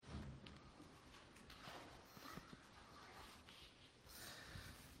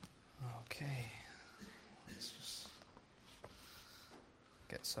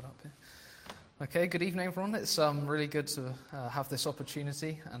set up here. Okay, good evening, everyone. It's really good to have this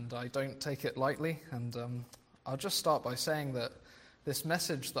opportunity, and I don't take it lightly. And I'll just start by saying that this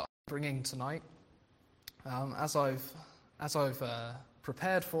message that I'm bringing tonight, as I've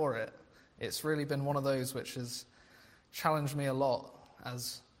prepared for it, it's really been one of those which has challenged me a lot.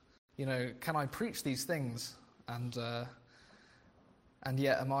 As you know, can I preach these things, and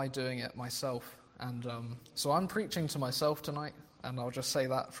yet am I doing it myself? And so I'm preaching to myself tonight, and I'll just say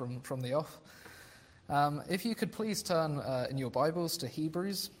that from the off. If you could please turn in your Bibles to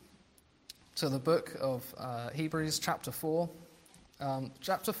Hebrews, to the book of Hebrews, chapter 4.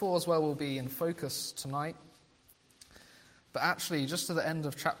 Chapter 4 as well will be in focus tonight. But actually, just to the end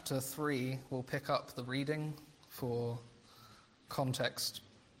of chapter 3, we'll pick up the reading for context.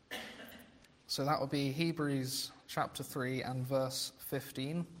 So that will be Hebrews chapter 3 and verse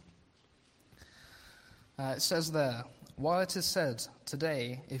 15. It says there, "While it is said,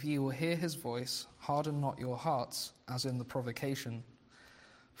 'Today, if ye will hear his voice, harden not your hearts, as in the provocation.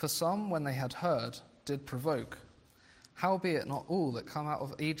 For some, when they had heard, did provoke. Howbeit not all that come out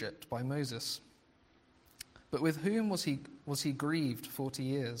of Egypt by Moses. But with whom was he grieved 40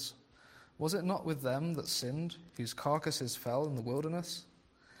 years? Was it not with them that sinned, whose carcasses fell in the wilderness?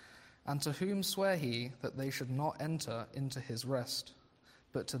 And to whom sware he that they should not enter into his rest,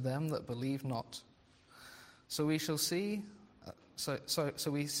 but to them that believe not? So we shall see.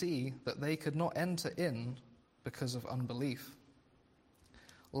 So we see that they could not enter in because of unbelief.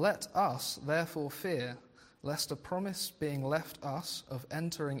 Let us therefore fear, lest a promise being left us of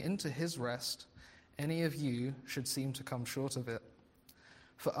entering into his rest, any of you should seem to come short of it.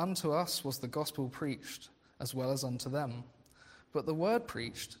 For unto us was the gospel preached, as well as unto them. But the word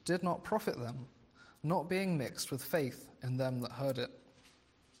preached did not profit them, not being mixed with faith in them that heard it.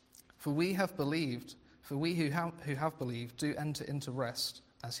 For we have believed, for we who have believed do enter into rest,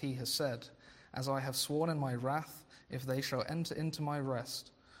 as he has said, as I have sworn in my wrath, if they shall enter into my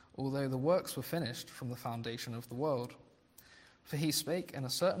rest, although the works were finished from the foundation of the world. For he spake in a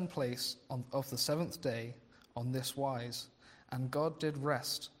certain place of the seventh day on this wise, and God did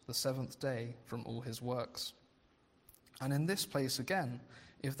rest the seventh day from all his works. And in this place again,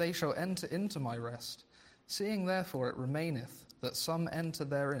 if they shall enter into my rest, seeing therefore it remaineth that some enter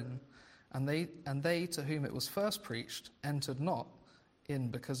therein, and they to whom it was first preached entered not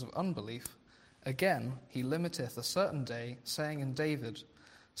in because of unbelief, again he limiteth a certain day, saying in David,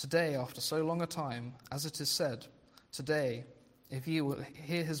 'Today, after so long a time, as it is said, today, if ye will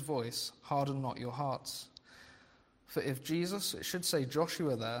hear his voice, harden not your hearts.' For if Jesus," it should say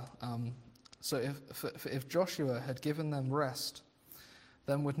Joshua there, if Joshua had given them rest,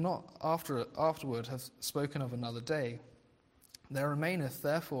 then would not afterward have spoken of another day. There remaineth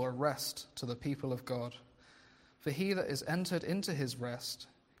therefore a rest to the people of God. For he that is entered into his rest,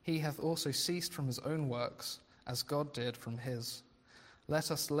 he hath also ceased from his own works, as God did from his.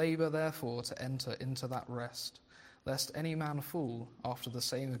 Let us labour therefore to enter into that rest, lest any man fall after the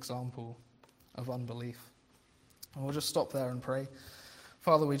same example of unbelief." And we'll just stop there and pray.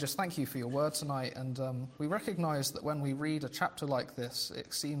 Father, we just thank you for your word tonight, and we recognise that when we read a chapter like this,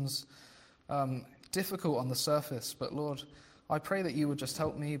 it seems difficult on the surface, but Lord, I pray that you would just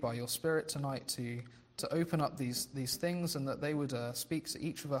help me by your Spirit tonight to open up these things, and that they would speak to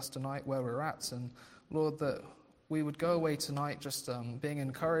each of us tonight where we're at. And Lord, that we would go away tonight just being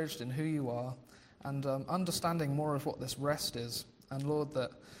encouraged in who you are, and understanding more of what this rest is. And Lord,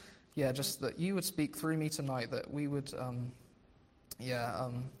 that you would speak through me tonight, that we would,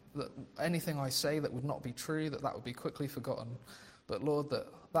 that anything I say that would not be true, that would be quickly forgotten. But Lord,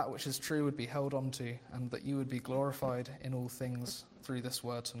 that which is true would be held on to, and that you would be glorified in all things through this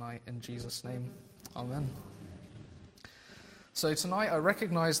word tonight. In Jesus' name, amen. So tonight I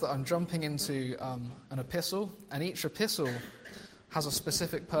recognise that I'm jumping into an epistle, and each epistle has a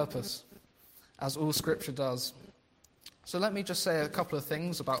specific purpose, as all Scripture does. So let me just say a couple of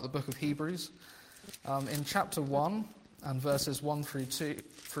things about the book of Hebrews. In chapter 1 and verses 1 through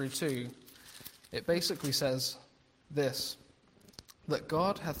 2, it basically says this, that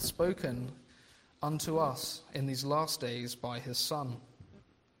God hath spoken unto us in these last days by his Son.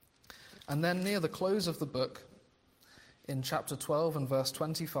 And then near the close of the book, in chapter 12 and verse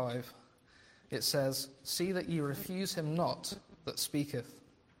 25, it says, "See that ye refuse him not that speaketh."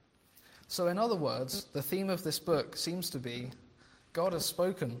 So in other words, the theme of this book seems to be, God has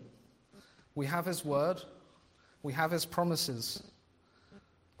spoken. We have his word. We have his promises.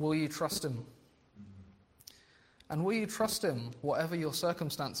 Will you trust him? And will you trust him whatever your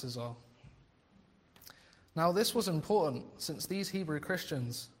circumstances are? Now this was important since these Hebrew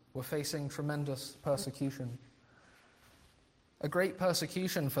Christians were facing tremendous persecution. a great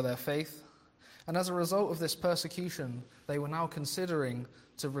persecution for their faith, and as a result of this persecution, they were now considering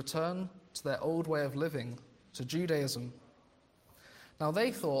to return to their old way of living, to Judaism. Now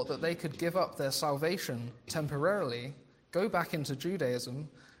they thought that they could give up their salvation temporarily, go back into Judaism,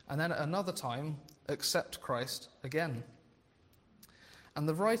 and then at another time accept Christ again. And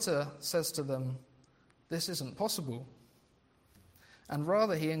the writer says to them, this isn't possible. And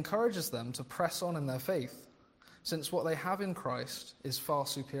rather he encourages them to press on in their faith, since what they have in Christ is far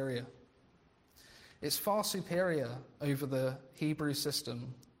superior. It's far superior over the Hebrew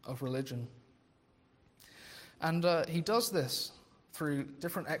system of religion. And he does this through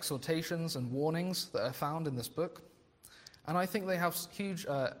different exhortations and warnings that are found in this book. And I think they have huge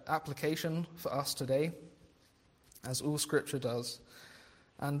application for us today, as all Scripture does.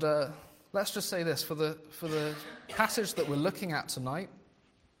 And let's just say this, for the passage that we're looking at tonight,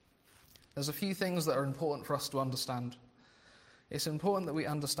 there's a few things that are important for us to understand. It's important that we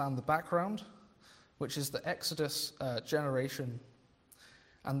understand the background, which is the Exodus generation,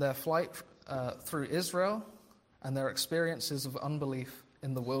 and their flight through Israel, and their experiences of unbelief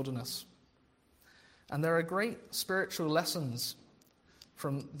in the wilderness. And there are great spiritual lessons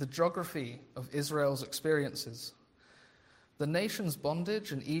from the geography of Israel's experiences. The nation's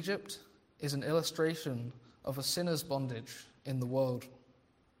bondage in Egypt is an illustration of a sinner's bondage in the world.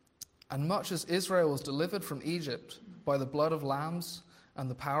 And much as Israel was delivered from Egypt by the blood of lambs and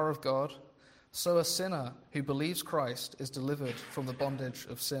the power of God, so a sinner who believes Christ is delivered from the bondage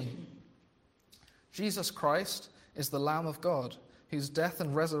of sin. Jesus Christ is the Lamb of God, whose death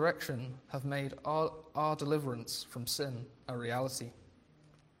and resurrection have made our deliverance from sin a reality.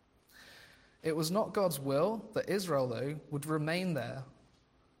 It was not God's will that Israel, though, would remain there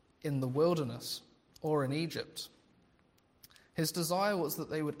in the wilderness or in Egypt. His desire was that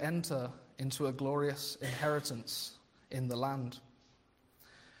they would enter into a glorious inheritance in the land.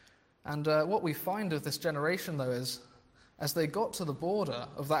 And what we find of this generation, though, is as they got to the border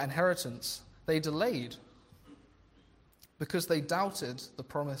of that inheritance, they delayed because they doubted the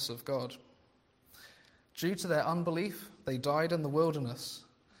promise of God. Due to their unbelief, they died in the wilderness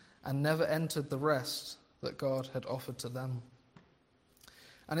and never entered the rest that God had offered to them.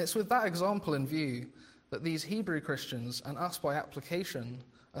 And it's with that example in view that these Hebrew Christians, and us by application,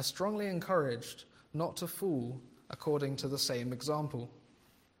 are strongly encouraged not to fall according to the same example.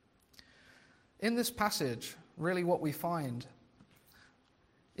 In this passage, really what we find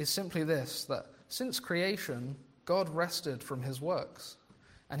is simply this, that since creation, God rested from his works,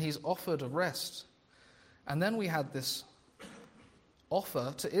 and he's offered a rest. And then we had this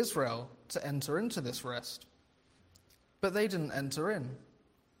offer to Israel to enter into this rest. But they didn't enter in.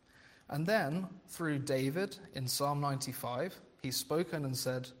 And then, through David in Psalm 95, he's spoken and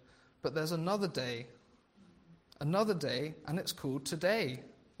said, but there's another day, and it's called today,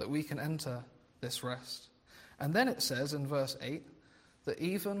 that we can enter this rest. And then it says in verse 8 that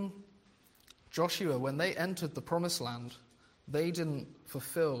even Joshua, when they entered the promised land, they didn't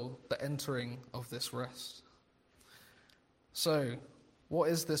fulfill the entering of this rest. So, what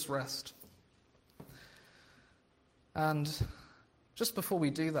is this rest? And just before we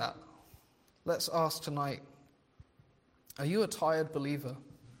do that, let's ask tonight, are you a tired believer?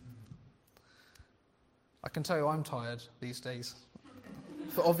 I can tell you I'm tired these days,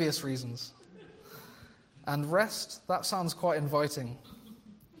 for obvious reasons. And rest, that sounds quite inviting.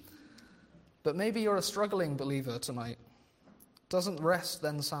 But maybe you're a struggling believer tonight. Doesn't rest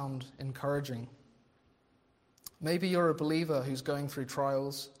then sound encouraging? Maybe you're a believer who's going through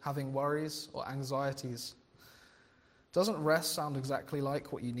trials, having worries or anxieties. Doesn't rest sound exactly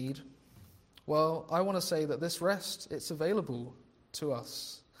like what you need? Well, I want to say that this rest, it's available to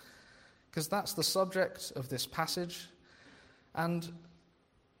us, because that's the subject of this passage. And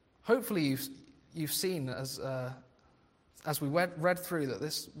hopefully you've seen as we read through that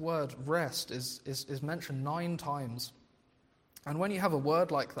this word rest is mentioned 9 times. And when you have a word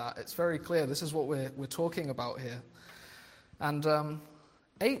like that, it's very clear this is what we're talking about here. And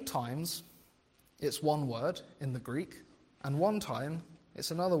 8 times it's one word in the Greek, and 1 time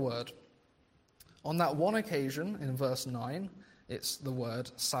it's another word. On that one occasion, in verse 9, it's the word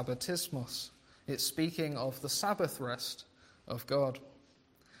sabbatismos. It's speaking of the Sabbath rest of God.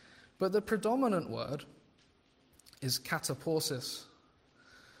 But the predominant word is kataporsis.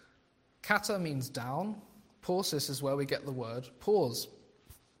 Kata means down. Porsis is where we get the word pause.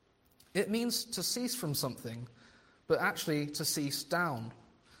 It means to cease from something, but actually to cease down,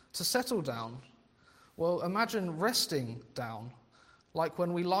 to settle down. Well, imagine resting down, like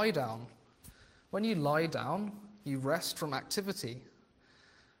when we lie down. When you lie down, you rest from activity,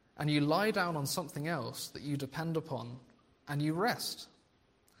 and you lie down on something else that you depend upon, and you rest.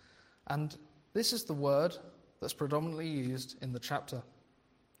 And this is the word that's predominantly used in the chapter.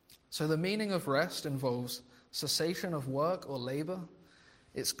 So the meaning of rest involves cessation of work or labor.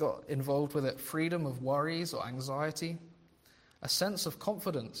 It's got involved with it freedom of worries or anxiety, a sense of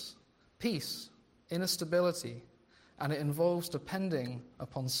confidence, peace, inner stability, and it involves depending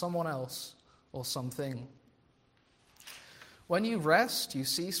upon someone else or something. When you rest, you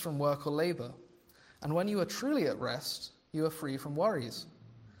cease from work or labor, and when you are truly at rest, you are free from worries.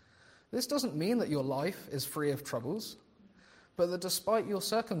 This doesn't mean that your life is free of troubles, but that despite your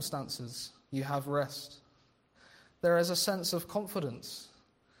circumstances, you have rest. There is a sense of confidence,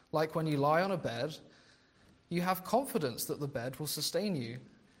 like when you lie on a bed, you have confidence that the bed will sustain you.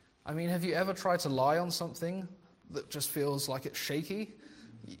 I mean, have you ever tried to lie on something that just feels like it's shaky?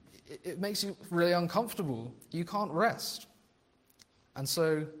 It makes you really uncomfortable. You can't rest. And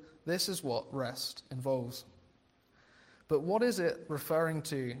so this is what rest involves. But what is it referring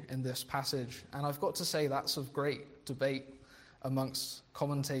to in this passage? And I've got to say that's of great debate amongst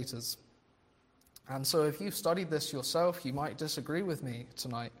commentators. And so if you've studied this yourself, you might disagree with me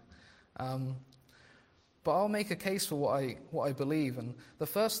tonight. But I'll make a case for what I believe. And the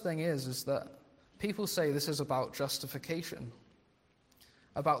first thing is that people say this is about justification,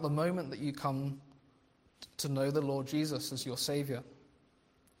 about the moment that you come to know the Lord Jesus as your Savior.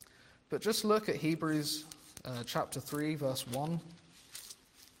 But just look at Hebrews chapter 3, verse 1.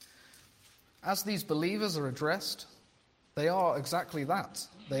 As these believers are addressed, they are exactly that.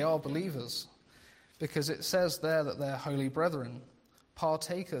 They are believers. Because it says there that they're holy brethren,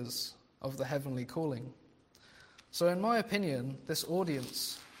 partakers of the heavenly calling. So in my opinion, this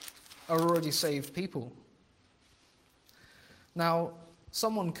audience are already saved people. Now,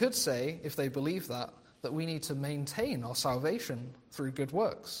 someone could say, if they believe that we need to maintain our salvation through good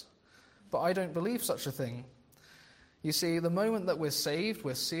works. But I don't believe such a thing. You see, the moment that we're saved,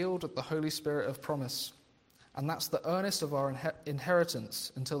 we're sealed with the Holy Spirit of promise. And that's the earnest of our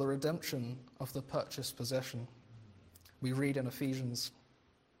inheritance until the redemption of the purchased possession. We read in Ephesians.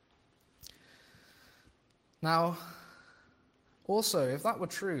 Now, also, if that were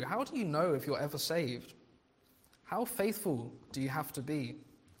true, how do you know if you're ever saved? How faithful do you have to be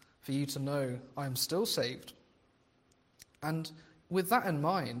for you to know I am still saved? And with that in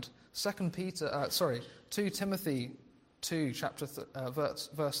mind, 2 Timothy 2,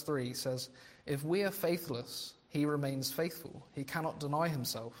 verse 3 says, if we are faithless, he remains faithful. He cannot deny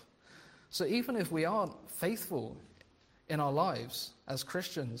himself. So even if we aren't faithful in our lives as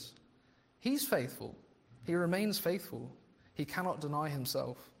Christians, he's faithful. He remains faithful. He cannot deny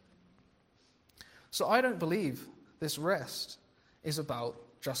himself. So I don't believe this rest is about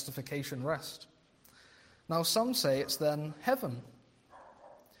justification rest. Now some say it's then heaven.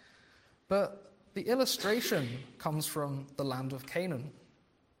 But the illustration comes from the land of Canaan.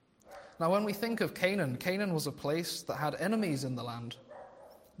 Now when we think of Canaan, Canaan was a place that had enemies in the land.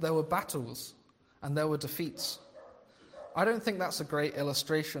 There were battles and there were defeats. I don't think that's a great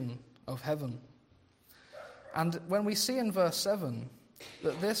illustration of heaven. And when we see in verse 7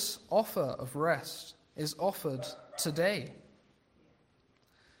 that this offer of rest is offered today,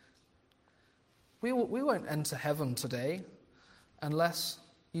 we won't enter heaven today unless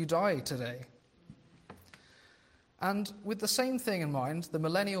you die today. And with the same thing in mind, the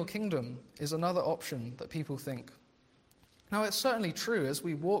millennial kingdom is another option that people think. Now it's certainly true as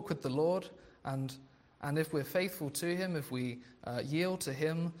we walk with the Lord and if we're faithful to him, if we yield to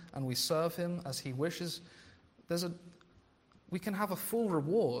him and we serve him as he wishes, we can have a full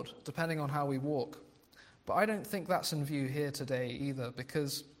reward depending on how we walk. But I don't think that's in view here today either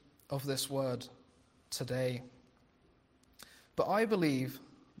because of this word, today. But I believe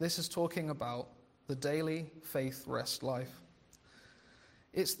this is talking about the daily faith rest life.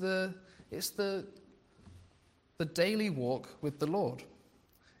 It's the daily walk with the Lord.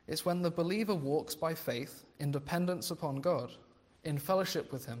 It's when the believer walks by faith in dependence upon God, in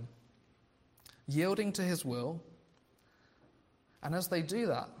fellowship with him, yielding to his will, and as they do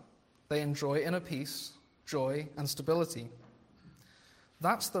that, they enjoy inner peace, joy, and stability.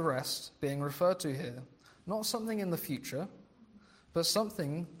 That's the rest being referred to here, not something in the future, but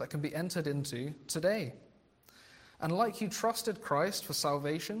something that can be entered into today. And like you trusted Christ for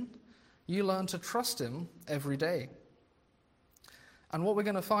salvation, you learn to trust him every day. And what we're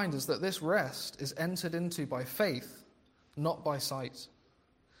going to find is that this rest is entered into by faith, not by sight.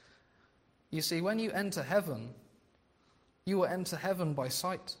 You see, when you enter heaven, you will enter heaven by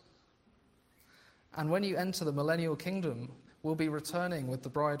sight. And when you enter the millennial kingdom, we'll be returning with the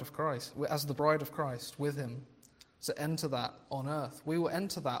bride of Christ, as the bride of Christ with him, to enter that on earth. We will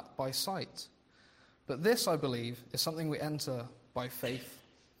enter that by sight. But this, I believe, is something we enter by faith.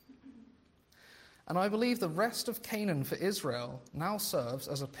 And I believe the rest of Canaan for Israel now serves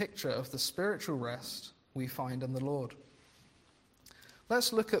as a picture of the spiritual rest we find in the Lord.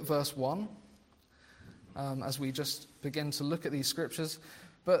 Let's look at verse 1 as we just begin to look at these scriptures.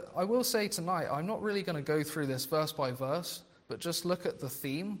 But I will say tonight, I'm not really going to go through this verse by verse, but just look at the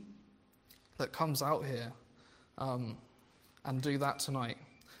theme that comes out here and do that tonight.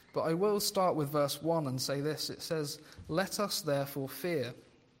 But I will start with verse 1 and say this. It says, "Let us therefore fear."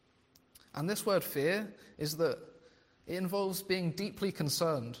 And this word fear is that it involves being deeply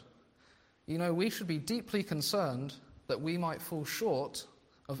concerned. You know, we should be deeply concerned that we might fall short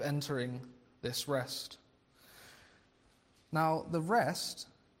of entering this rest. Now, the rest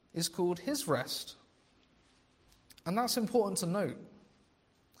is called his rest. And that's important to note.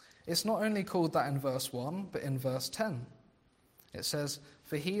 It's not only called that in verse 1, but in verse 10. It says,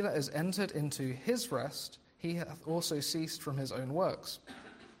 "For he that has entered into his rest, he hath also ceased from his own works."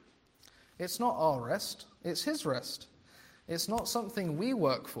 It's not our rest, it's his rest. It's not something we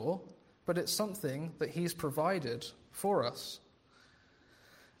work for, but it's something that he's provided for us.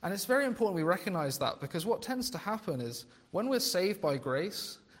 And it's very important we recognize that, because what tends to happen is when we're saved by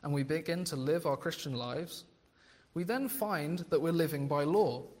grace and we begin to live our Christian lives, we then find that we're living by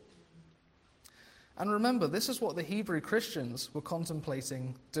law. And remember, this is what the Hebrew Christians were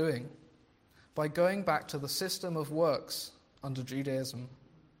contemplating doing by going back to the system of works under Judaism.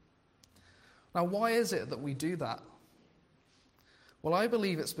 Now, why is it that we do that? Well, I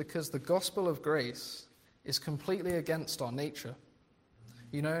believe it's because the gospel of grace is completely against our nature.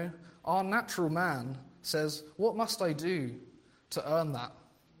 You know, our natural man says, what must I do to earn that?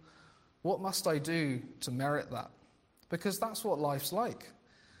 What must I do to merit that? Because that's what life's like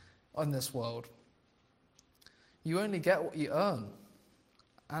in this world. You only get what you earn.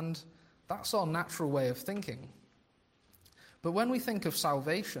 And that's our natural way of thinking. But when we think of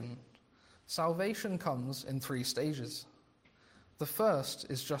salvation, salvation comes in 3 stages. The first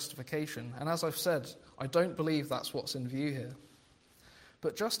is justification. And as I've said, I don't believe that's what's in view here.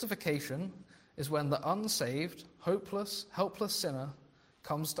 But justification is when the unsaved, hopeless, helpless sinner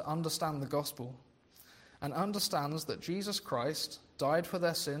comes to understand the gospel and understands that Jesus Christ died for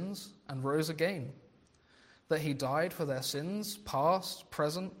their sins and rose again. That he died for their sins, past,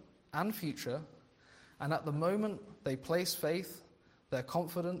 present, and future, and at the moment they place faith, their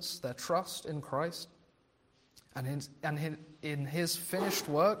confidence, their trust in Christ, and in his finished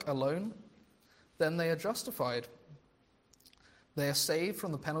work alone, then they are justified. They are saved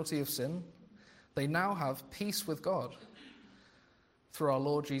from the penalty of sin. They now have peace with God through our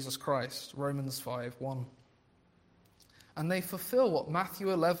Lord Jesus Christ, Romans 5:1. And they fulfill what Matthew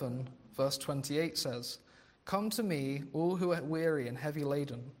 11, verse 28 says, "Come to me, all who are weary and heavy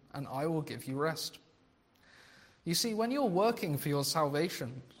laden, and I will give you rest." You see, when you're working for your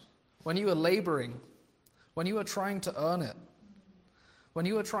salvation, when you are laboring, when you are trying to earn it, when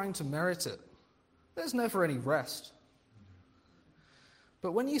you are trying to merit it, there's never any rest.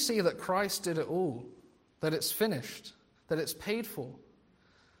 But when you see that Christ did it all, that it's finished, that it's paid for,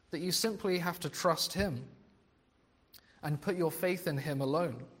 that you simply have to trust him and put your faith in him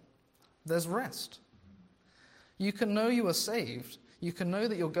alone, there's rest. You can know you are saved. You can know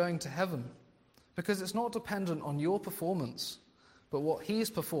that you're going to heaven because it's not dependent on your performance, but what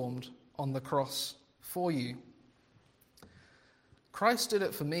he's performed on the cross for you. Christ did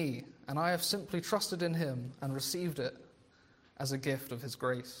it for me, and I have simply trusted in him and received it as a gift of his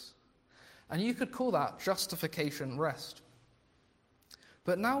grace. And you could call that justification rest.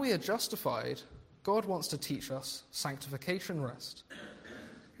 But now we are justified, God wants to teach us sanctification rest.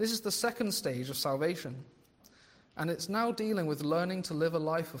 This is the second stage of salvation. And it's now dealing with learning to live a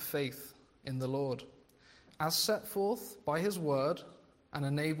life of faith in the Lord, as set forth by his word and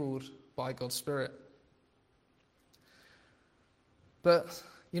enabled by God's Spirit. But,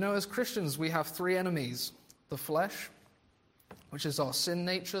 you know, as Christians, we have 3 enemies. The flesh, which is our sin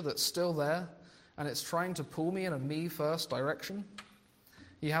nature that's still there, and it's trying to pull me in a me-first direction.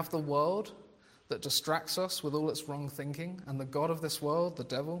 You have the world that distracts us with all its wrong thinking, and the god of this world, the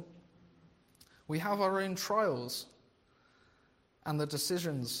devil. We have our own trials and the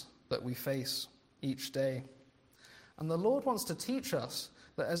decisions that we face each day. And the Lord wants to teach us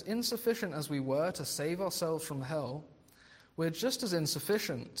that as insufficient as we were to save ourselves from hell, we're just as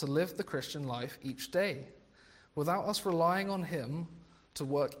insufficient to live the Christian life each day without us relying on him to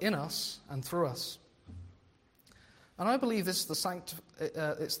work in us and through us. And I believe this is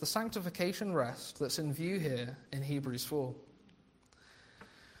it's the sanctification rest that's in view here in Hebrews 4.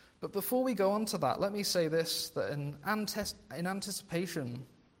 But before we go on to that, let me say this, that in anticipation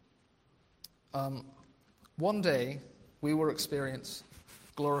One day, we will experience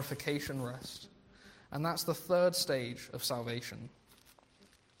glorification rest. And that's the third stage of salvation.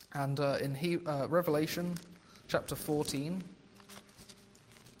 And in Revelation chapter 14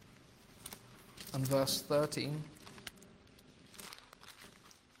 and verse 13,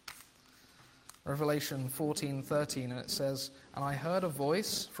 Revelation 14:13, and it says, "And I heard a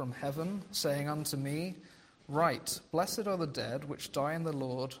voice from heaven saying unto me, Write, blessed are the dead which die in the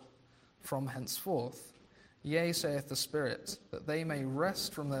Lord from henceforth. Yea, saith the Spirit, that they may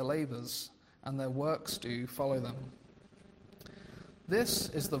rest from their labors, and their works do follow them." This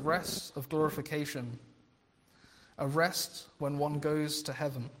is the rest of glorification, a rest when one goes to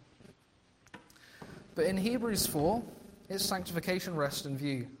heaven. But in Hebrews 4, it's sanctification rest in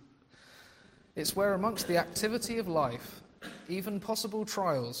view. It's where amongst the activity of life, even possible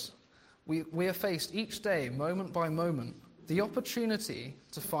trials, we are faced each day, moment by moment, the opportunity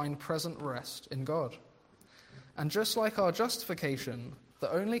to find present rest in God. And just like our justification, the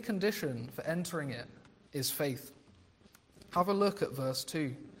only condition for entering it is faith. Have a look at verse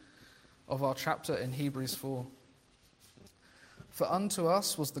 2 of our chapter in Hebrews 4. "For unto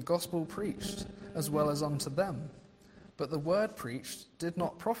us was the gospel preached, as well as unto them. But the word preached did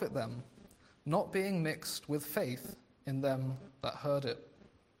not profit them, not being mixed with faith in them that heard it."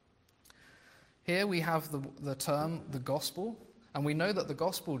 Here we have the term the gospel, and we know that the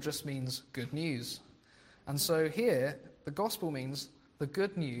gospel just means good news. And so here, the gospel means the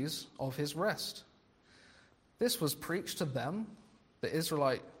good news of his rest. This was preached to them, the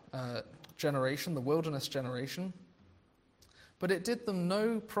Israelite generation, the wilderness generation, but it did them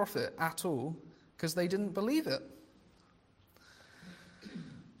no profit at all because they didn't believe it.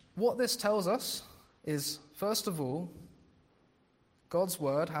 What this tells us is, first of all, God's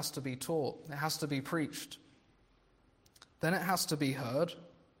word has to be taught. It has to be preached. Then it has to be heard,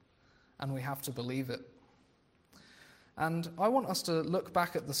 and we have to believe it. And I want us to look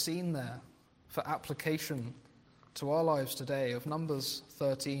back at the scene there for application to our lives today of Numbers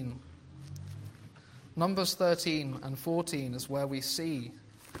 13. Numbers 13 and 14 is where we see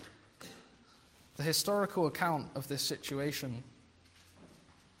the historical account of this situation.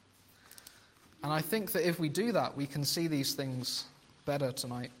 And I think that if we do that, we can see these things better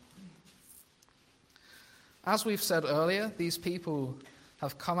tonight. As we've said earlier, these people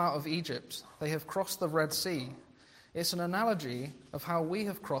have come out of Egypt. They have crossed the Red Sea. It's an analogy of how we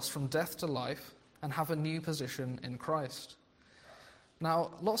have crossed from death to life and have a new position in Christ.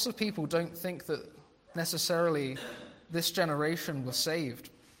 Now, lots of people don't think that necessarily this generation was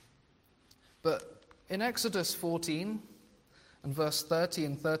saved. But in Exodus 14 and verse 30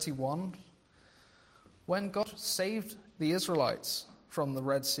 and 31, when God saved the Israelites from the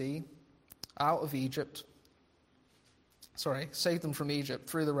Red Sea, saved them from Egypt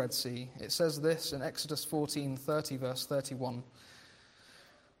through the Red Sea, it says this in Exodus 14:30, verse 31.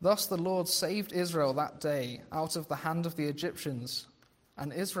 "Thus the Lord saved Israel that day out of the hand of the Egyptians,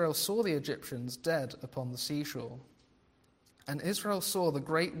 and Israel saw the Egyptians dead upon the seashore. And Israel saw the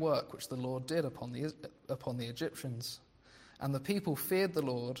great work which the Lord did upon the Egyptians. And the people feared the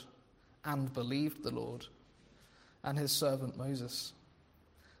Lord and believed the Lord and his servant Moses."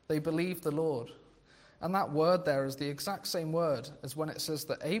 They believed the Lord. And that word there is the exact same word as when it says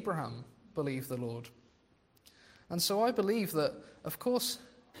that Abraham believed the Lord. And so I believe that, of course,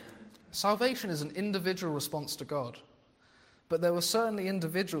 salvation is an individual response to God. But there were certainly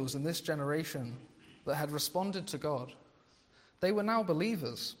individuals in this generation that had responded to God. They were now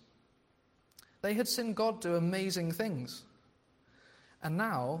believers. They had seen God do amazing things. And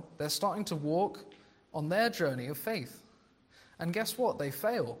now they're starting to walk on their journey of faith. And guess what? They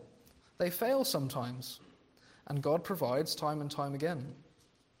fail. They fail sometimes. And God provides time and time again.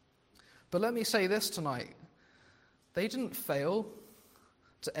 But let me say this tonight. They didn't fail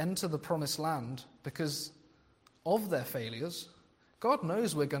to enter the promised land because of their failures. God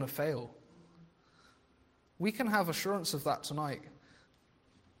knows we're going to fail. We can have assurance of that tonight.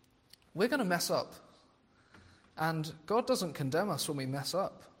 We're going to mess up. And God doesn't condemn us when we mess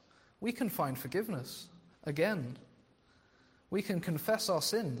up. We can find forgiveness again. We can confess our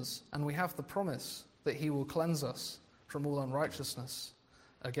sins, and we have the promise that he will cleanse us from all unrighteousness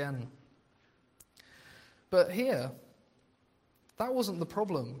again. But here, that wasn't the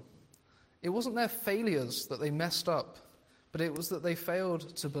problem. It wasn't their failures that they messed up, but it was that they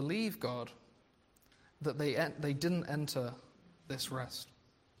failed to believe God, that they didn't enter this rest.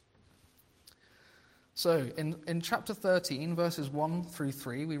 So, in chapter 13, verses 1 through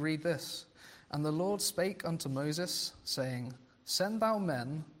 3, we read this. "And the Lord spake unto Moses, saying, Send thou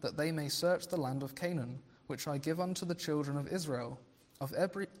men, that they may search the land of Canaan, which I give unto the children of Israel, of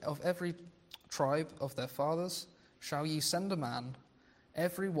every tribe of their fathers, shall ye send a man,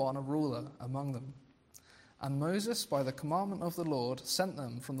 every one a ruler among them. And Moses, by the commandment of the Lord, sent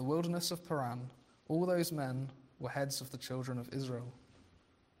them from the wilderness of Paran. All those men were heads of the children of Israel.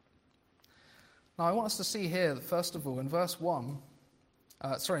 Now I want us to see here, that first of all, in verse 2,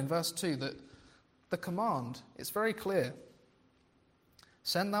 that the command is very clear.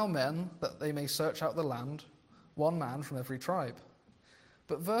 Send thou men that they may search out the land, one man from every tribe.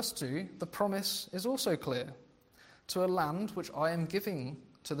 But verse 2, the promise is also clear. To a land which I am giving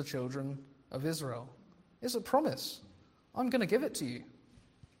to the children of Israel. It's a promise. I'm going to give it to you.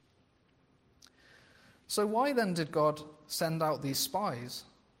 So why then did God send out these spies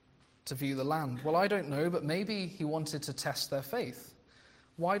to view the land? Well, I don't know, but maybe he wanted to test their faith.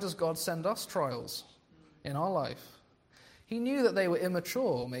 Why does God send us trials in our life? He knew that they were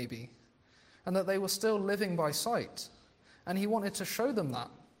immature, maybe, and that they were still living by sight. And he wanted to show them that,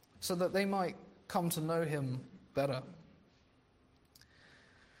 so that they might come to know him better.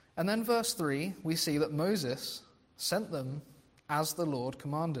 And then verse 3, we see that Moses sent them as the Lord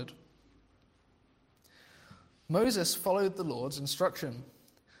commanded. Moses followed the Lord's instruction.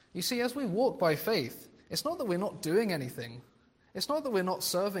 You see, as we walk by faith, it's not that we're not doing anything. It's not that we're not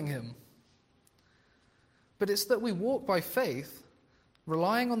serving him. But it's that we walk by faith,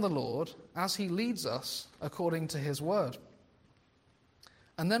 relying on the Lord as he leads us according to his word.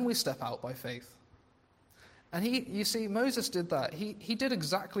 And then we step out by faith. And you see, Moses did that. He did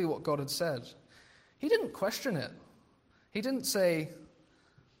exactly what God had said. He didn't question it. He didn't say,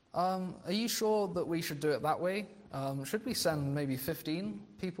 are you sure that we should do it that way? Should we send maybe 15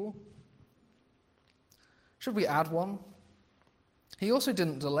 people? Should we add one? He also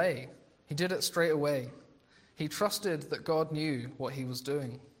didn't delay. He did it straight away. He trusted that God knew what he was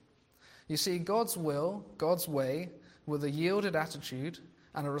doing. You see, God's will, God's way, with a yielded attitude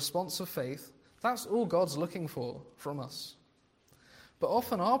and a response of faith, that's all God's looking for from us. But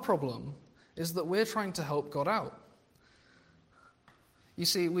often our problem is that we're trying to help God out. You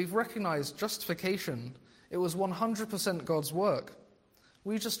see, we've recognized justification. It was 100% God's work.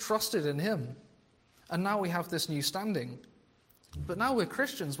 We just trusted in him. And now we have this new standing. But now we're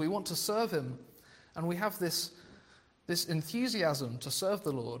Christians. We want to serve him. And we have this enthusiasm to serve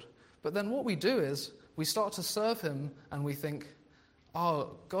the Lord. But then what we do is we start to serve him and we think,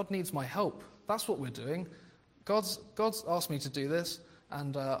 oh, God needs my help. That's what we're doing. God's asked me to do this,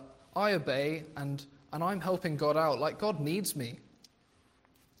 and I obey, and I'm helping God out. Like God needs me.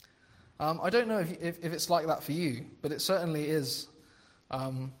 I don't know if it's like that for you, but it certainly is.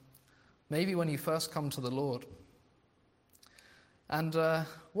 Maybe when you first come to the Lord. And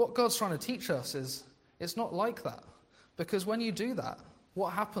what God's trying to teach us is it's not like that. Because when you do that, what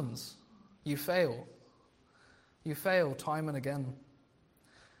happens? You fail. You fail time and again.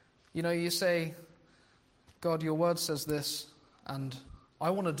 You know, you say, God, your word says this, and I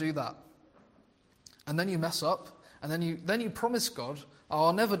want to do that. And then you mess up, and then you promise God, oh,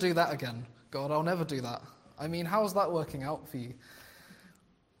 I'll never do that again. God, I'll never do that. I mean, how's that working out for you?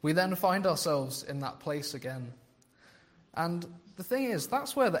 We then find ourselves in that place again. And the thing is,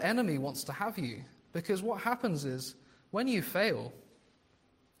 that's where the enemy wants to have you. Because what happens is, when you fail,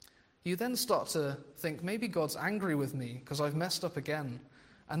 you then start to think, maybe God's angry with me because I've messed up again.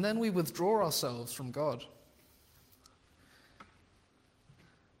 And then we withdraw ourselves from God.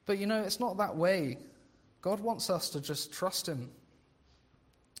 But you know, it's not that way. God wants us to just trust him.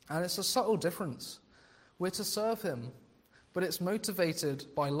 And it's a subtle difference. We're to serve him, but it's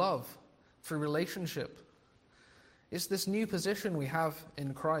motivated by love, through relationship. It's this new position we have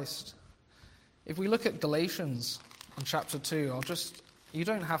in Christ. If we look at Galatians in chapter 2, you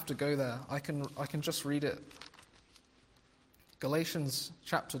don't have to go there. I can just read it. Galatians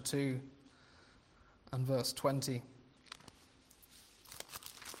chapter 2 and verse 20.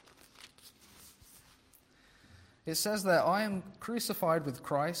 It says there, I am crucified with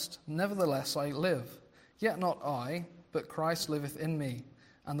Christ, nevertheless I live. Yet not I, but Christ liveth in me.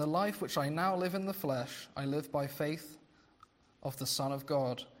 And the life which I now live in the flesh, I live by faith of the Son of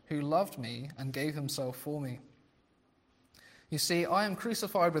God, who loved me and gave himself for me. You see, I am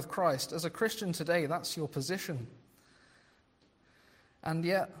crucified with Christ. As a Christian today, that's your position. And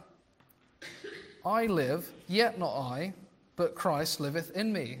yet, I live, yet not I, but Christ liveth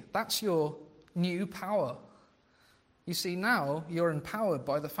in me. That's your new power. You see, now you're empowered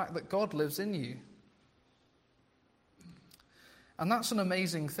by the fact that God lives in you. And that's an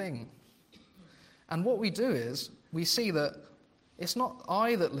amazing thing. And what we do is, we see that it's not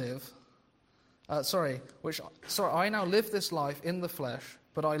I that live, I now live this life in the flesh,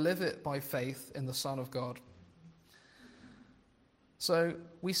 but I live it by faith in the Son of God. So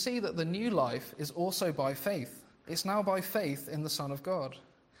we see that the new life is also by faith. It's now by faith in the Son of God.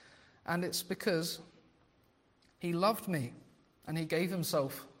 And it's because he loved me and he gave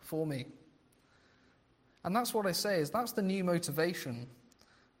himself for me. And that's what I say, is that's the new motivation.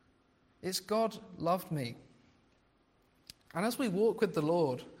 It's God loved me. And as we walk with the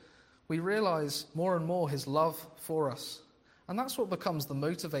Lord, we realize more and more his love for us. And that's what becomes the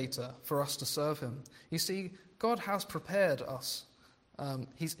motivator for us to serve him. You see, God has prepared us.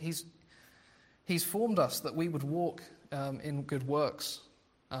 He's formed us that we would walk in good works,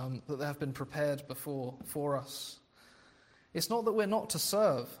 that they have been prepared before for us. It's not that we're not to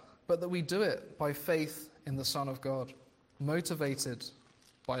serve, but that we do it by faith in the Son of God, motivated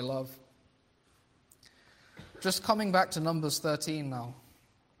by love. Just coming back to Numbers 13 now.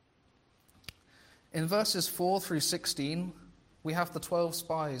 In verses 4 through 16, we have the 12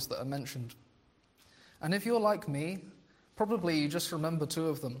 spies that are mentioned. And if you're like me, probably you just remember 2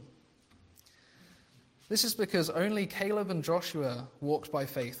 of them. This is because only Caleb and Joshua walked by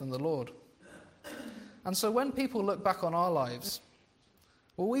faith in the Lord. And so when people look back on our lives,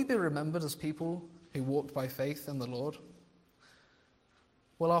 will we be remembered as people who walked by faith in the Lord?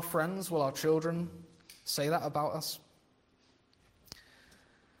 Will our friends, will our children say that about us?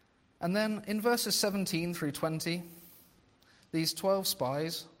 And then in verses 17 through 20, these 12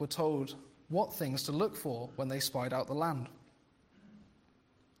 spies were told what things to look for when they spied out the land.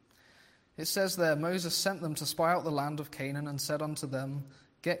 It says there, Moses sent them to spy out the land of Canaan and said unto them,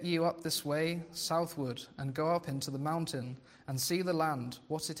 Get you up this way southward, and go up into the mountain, and see the land,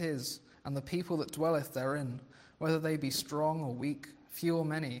 what it is, and the people that dwelleth therein, whether they be strong or weak, few or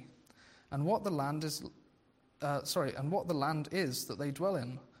many, and what the land is that they dwell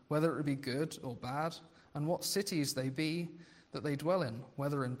in, whether it be good or bad, and what cities they be that they dwell in,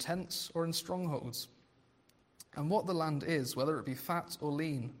 whether in tents or in strongholds, and what the land is, whether it be fat or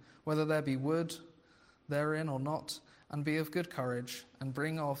lean, whether there be wood therein or not, and be of good courage, and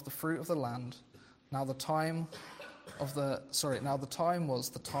bring off the fruit of the land. Now the time was the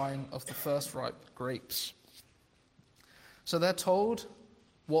time of the first ripe grapes. So they're told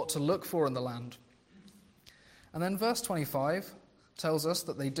what to look for in the land. And then verse 25 tells us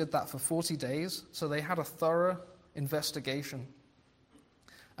that they did that for 40 days, so they had a thorough investigation.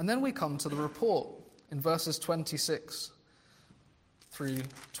 And then we come to the report in verses 26 through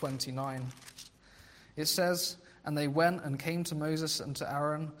 29. It says, And they went and came to Moses and to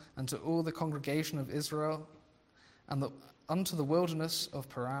Aaron and to all the congregation of Israel and unto the wilderness of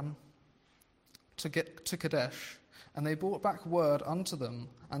Paran to Kadesh. And they brought back word unto them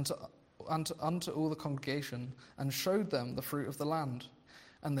and unto all the congregation, and showed them the fruit of the land.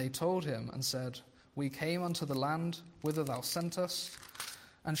 And they told him and said, We came unto the land whither thou sent us,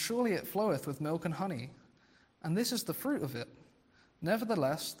 and surely it floweth with milk and honey, and this is the fruit of it.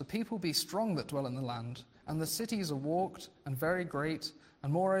 Nevertheless, the people be strong that dwell in the land, and the cities are walked and very great,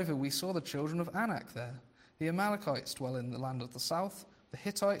 and moreover we saw the children of Anak there. The Amalekites dwell in the land of the south, the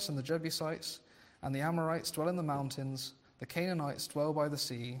Hittites and the Jebusites, and the Amorites dwell in the mountains, the Canaanites dwell by the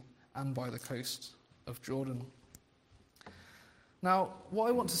sea and by the coast of Jordan. Now, what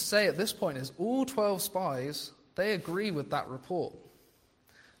I want to say at this point is all 12 spies, they agree with that report.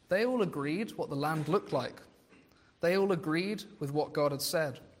 They all agreed what the land looked like. They all agreed with what God had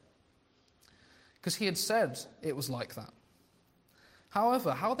said, because he had said it was like that.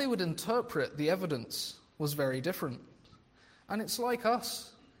 However, how they would interpret the evidence was very different. And it's like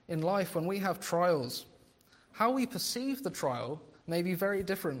us in life when we have trials. How we perceive the trial may be very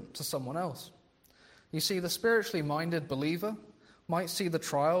different to someone else. You see, the spiritually minded believer might see the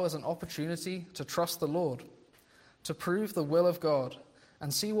trial as an opportunity to trust the Lord, to prove the will of God,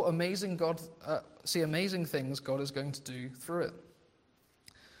 and see what amazing things God is going to do through it.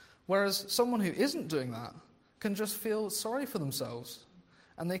 Whereas someone who isn't doing that can just feel sorry for themselves,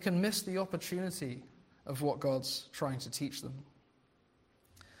 and they can miss the opportunity of what God's trying to teach them.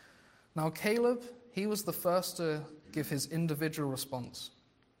 Now, Caleb, he was the first to give his individual response.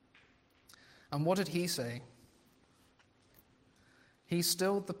 And what did he say? He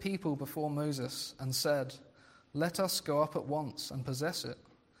stilled the people before Moses and said, Let us go up at once and possess it,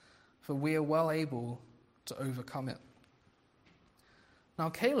 for we are well able to overcome it. Now,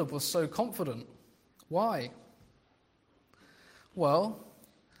 Caleb was so confident. Why? Well,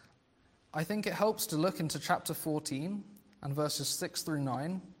 I think it helps to look into chapter 14 and verses 6 through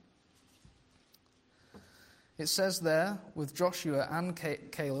 9. It says there, with Joshua and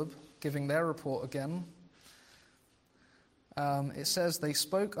Caleb giving their report again, it says, They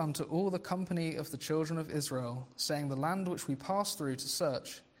spoke unto all the company of the children of Israel, saying, The land which we passed through to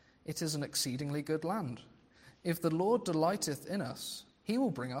search, it is an exceedingly good land. If the Lord delighteth in us, he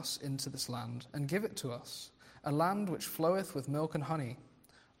will bring us into this land and give it to us, a land which floweth with milk and honey.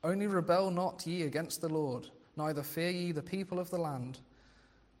 Only rebel not ye against the Lord, neither fear ye the people of the land.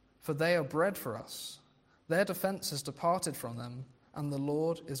 For they are bread for us. Their defense is departed from them, and the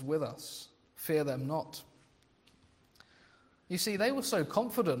Lord is with us. Fear them not. You see, they were so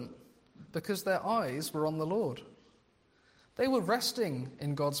confident because their eyes were on the Lord. They were resting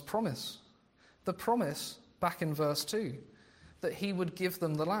in God's promise. The promise, back in verse 2, that he would give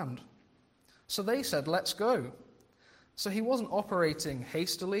them the land. So they said, let's go. So he wasn't operating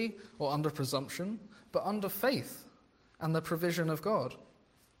hastily or under presumption, but under faith and the provision of God,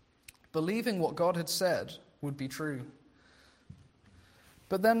 believing what God had said would be true.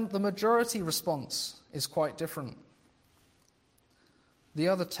 But then the majority response is quite different. The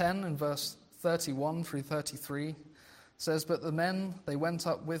other 10 in verse 31 through 33 says, But the men that went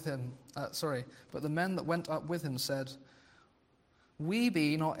up with him said, We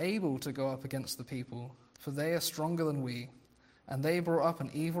be not able to go up against the people, for they are stronger than we. And they brought up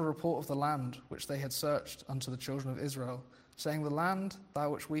an evil report of the land which they had searched unto the children of Israel, saying, The land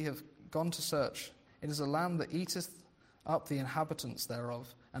thou which we have gone to search, it is a land that eateth up the inhabitants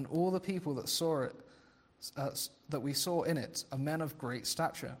thereof, and all the people that saw it, that we saw in it, are men of great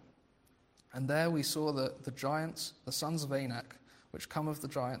stature. And there we saw the giants, the sons of Anak, which come of the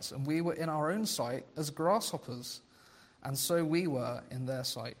giants, and we were in our own sight as grasshoppers, and so we were in their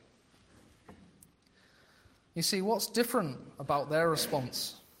sight. You see, what's different about their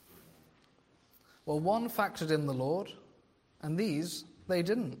response? Well, one factored in the Lord, and these, they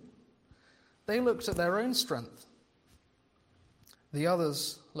didn't. They looked at their own strength. The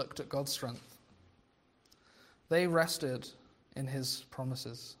others looked at God's strength. They rested in his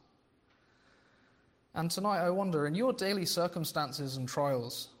promises. And tonight I wonder, in your daily circumstances and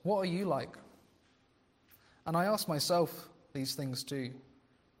trials, what are you like? And I ask myself these things too.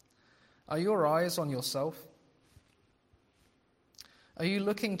 Are your eyes on yourself? Are you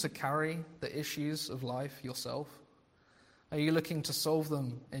looking to carry the issues of life yourself? Are you looking to solve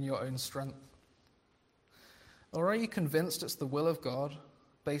them in your own strength? Or are you convinced it's the will of God,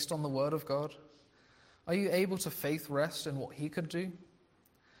 based on the word of God? Are you able to faith rest in what he could do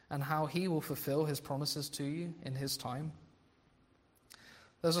and how he will fulfill his promises to you in his time?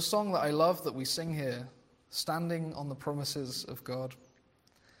 There's a song that I love that we sing here, Standing on the Promises of God.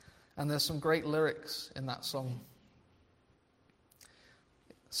 And there's some great lyrics in that song.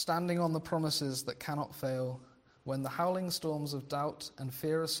 Standing on the promises that cannot fail, when the howling storms of doubt and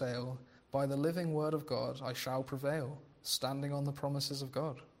fear assail, by the living word of God I shall prevail, standing on the promises of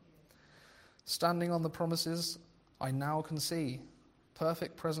God. Standing on the promises I now can see,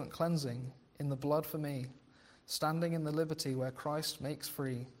 perfect present cleansing in the blood for me, standing in the liberty where Christ makes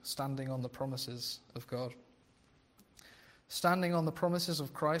free, standing on the promises of God. Standing on the promises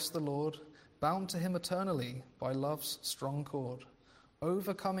of Christ the Lord, bound to him eternally by love's strong cord,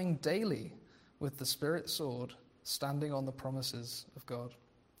 overcoming daily with the Spirit's sword, standing on the promises of God.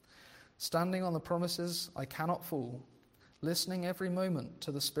 Standing on the promises I cannot fall, listening every moment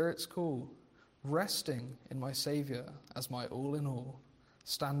to the Spirit's call, resting in my Saviour as my all in all,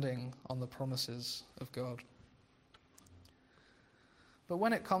 standing on the promises of God. But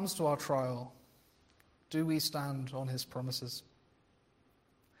when it comes to our trial, do we stand on his promises?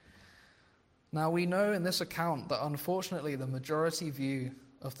 Now we know in this account that unfortunately the majority view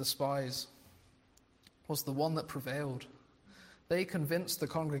of the spies was the one that prevailed. They convinced the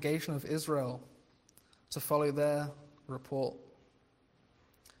congregation of Israel to follow their report,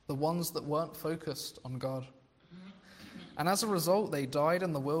 the ones that weren't focused on God. And as a result, they died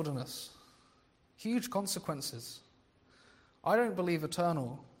in the wilderness. Huge consequences. I don't believe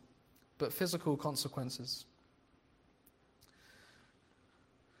eternal, but physical consequences.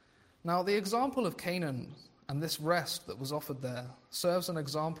 Now, the example of Canaan and this rest that was offered there serves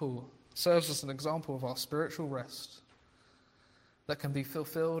as an example of our spiritual rest that can be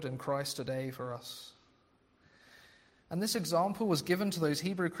fulfilled in Christ today for us. And this example was given to those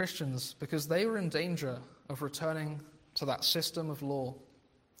Hebrew Christians because they were in danger of returning to that system of law,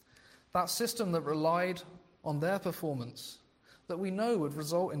 that system that relied on their performance, that we know would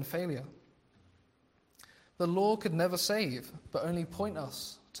result in failure. The law could never save, but only point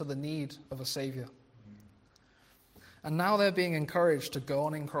us to the need of a Saviour. And now they're being encouraged to go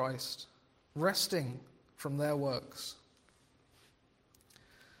on in Christ, resting from their works.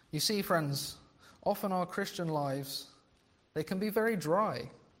 You see, friends, often our Christian lives, they can be very dry,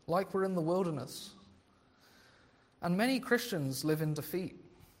 like we're in the wilderness. And many Christians live in defeat.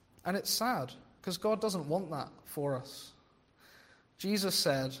 And it's sad, because God doesn't want that for us. Jesus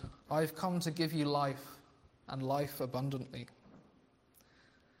said, I've come to give you life and life abundantly.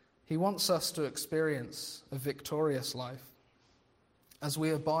 He wants us to experience a victorious life as we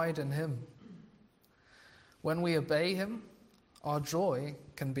abide in him. When we obey him, our joy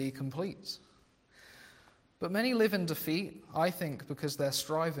can be complete. But many live in defeat, I think, because they're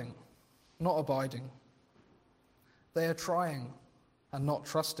striving, not abiding. They are trying and not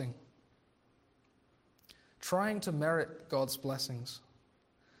trusting. Trying to merit God's blessings.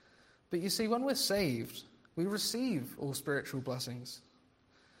 But you see, when we're saved, we receive all spiritual blessings.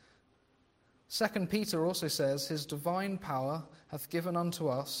 2 Peter also says, his divine power hath given unto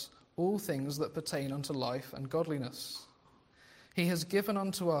us all things that pertain unto life and godliness. He has given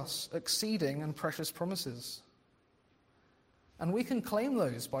unto us exceeding and precious promises. And we can claim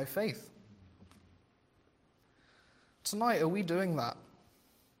those by faith. Tonight, are we doing that?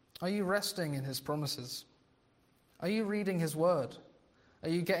 Are you resting in his promises? Are you reading his word? Are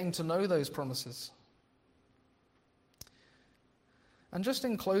you getting to know those promises? And just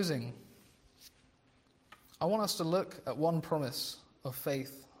in closing, I want us to look at one promise of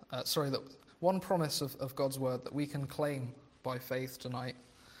faith, one promise of God's word that we can claim by faith tonight.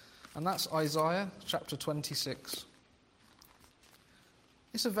 And that's Isaiah chapter 26.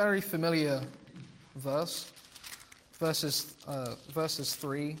 It's a very familiar verse, verses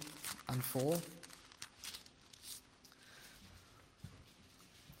 3 and 4.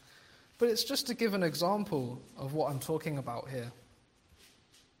 But it's just to give an example of what I'm talking about here.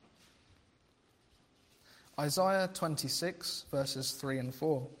 Isaiah 26, verses 3 and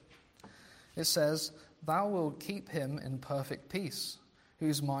 4. It says, Thou wilt keep him in perfect peace,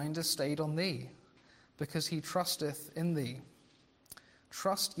 whose mind is stayed on thee, because he trusteth in thee.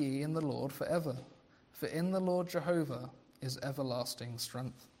 Trust ye in the Lord forever, for in the Lord Jehovah is everlasting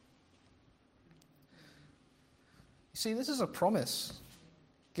strength. You see, this is a promise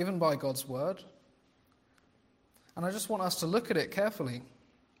given by God's word, and I just want us to look at it carefully.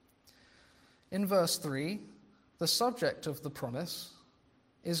 In verse 3, the subject of the promise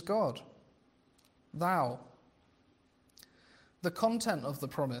is God, thou. The content of the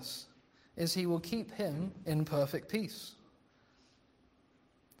promise is he will keep him in perfect peace.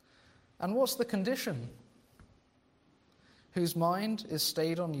 And what's the condition? Whose mind is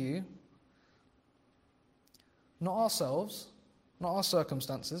stayed on you, not ourselves, not our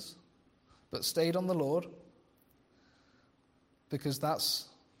circumstances, but stayed on the Lord, because that's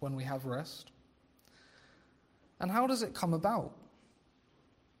when we have rest. And how does it come about?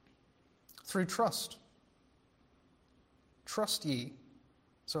 Through trust. Trust ye.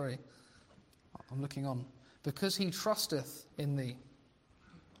 Sorry, I'm looking on. Because he trusteth in thee.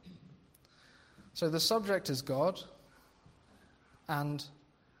 So the subject is God, and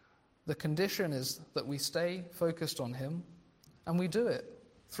the condition is that we stay focused on him, and we do it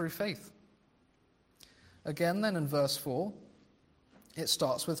through faith. Again, then in verse 4, it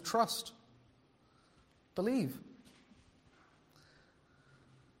starts with trust. Believe.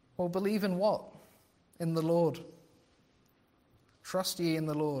 Well, believe in what? In the Lord. Trust ye in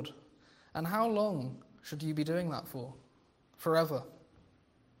the Lord. And how long should you be doing that for? Forever.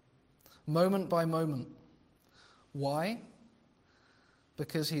 Moment by moment. Why?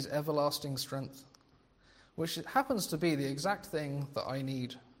 Because he's everlasting strength, which happens to be the exact thing that I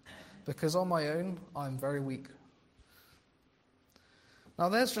need, because on my own, I'm very weak. Now,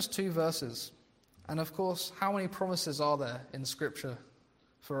 there's just 2 verses, and of course, how many promises are there in Scripture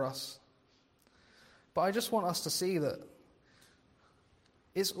for us? But I just want us to see that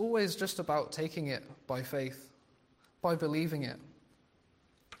it's always just about taking it by faith, by believing it.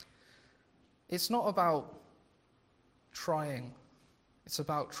 It's not about trying, it's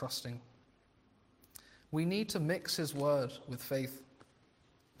about trusting. We need to mix his word with faith.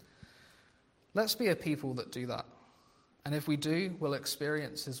 Let's be a people that do that. And if we do, we'll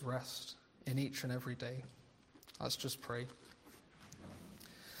experience his rest in each and every day. Let's just pray.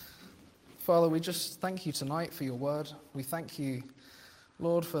 Father, we just thank you tonight for your word. We thank you,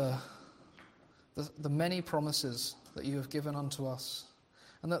 Lord, for the many promises that you have given unto us,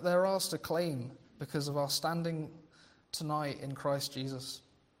 and that they're ours to claim because of our standing tonight in Christ Jesus.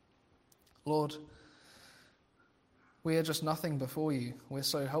 Lord, we are just nothing before you. We're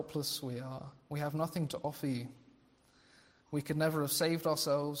so helpless we are. We have nothing to offer you. We could never have saved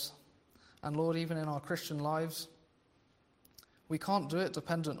ourselves. And Lord, even in our Christian lives, we can't do it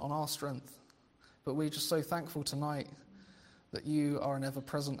dependent on our strength. But we're just so thankful tonight that you are an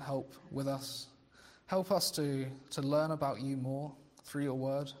ever-present help with us. Help us to learn about you more through your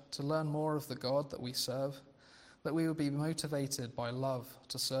word, to learn more of the God that we serve, that we would be motivated by love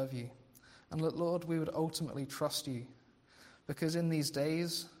to serve you. And that, Lord, we would ultimately trust you, because in these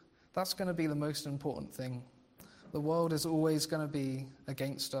days, that's going to be the most important thing. The world is always going to be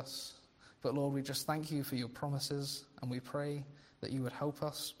against us. But Lord, we just thank you for your promises, and we pray that you would help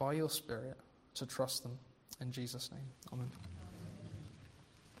us by your Spirit to trust them. In Jesus' name, amen.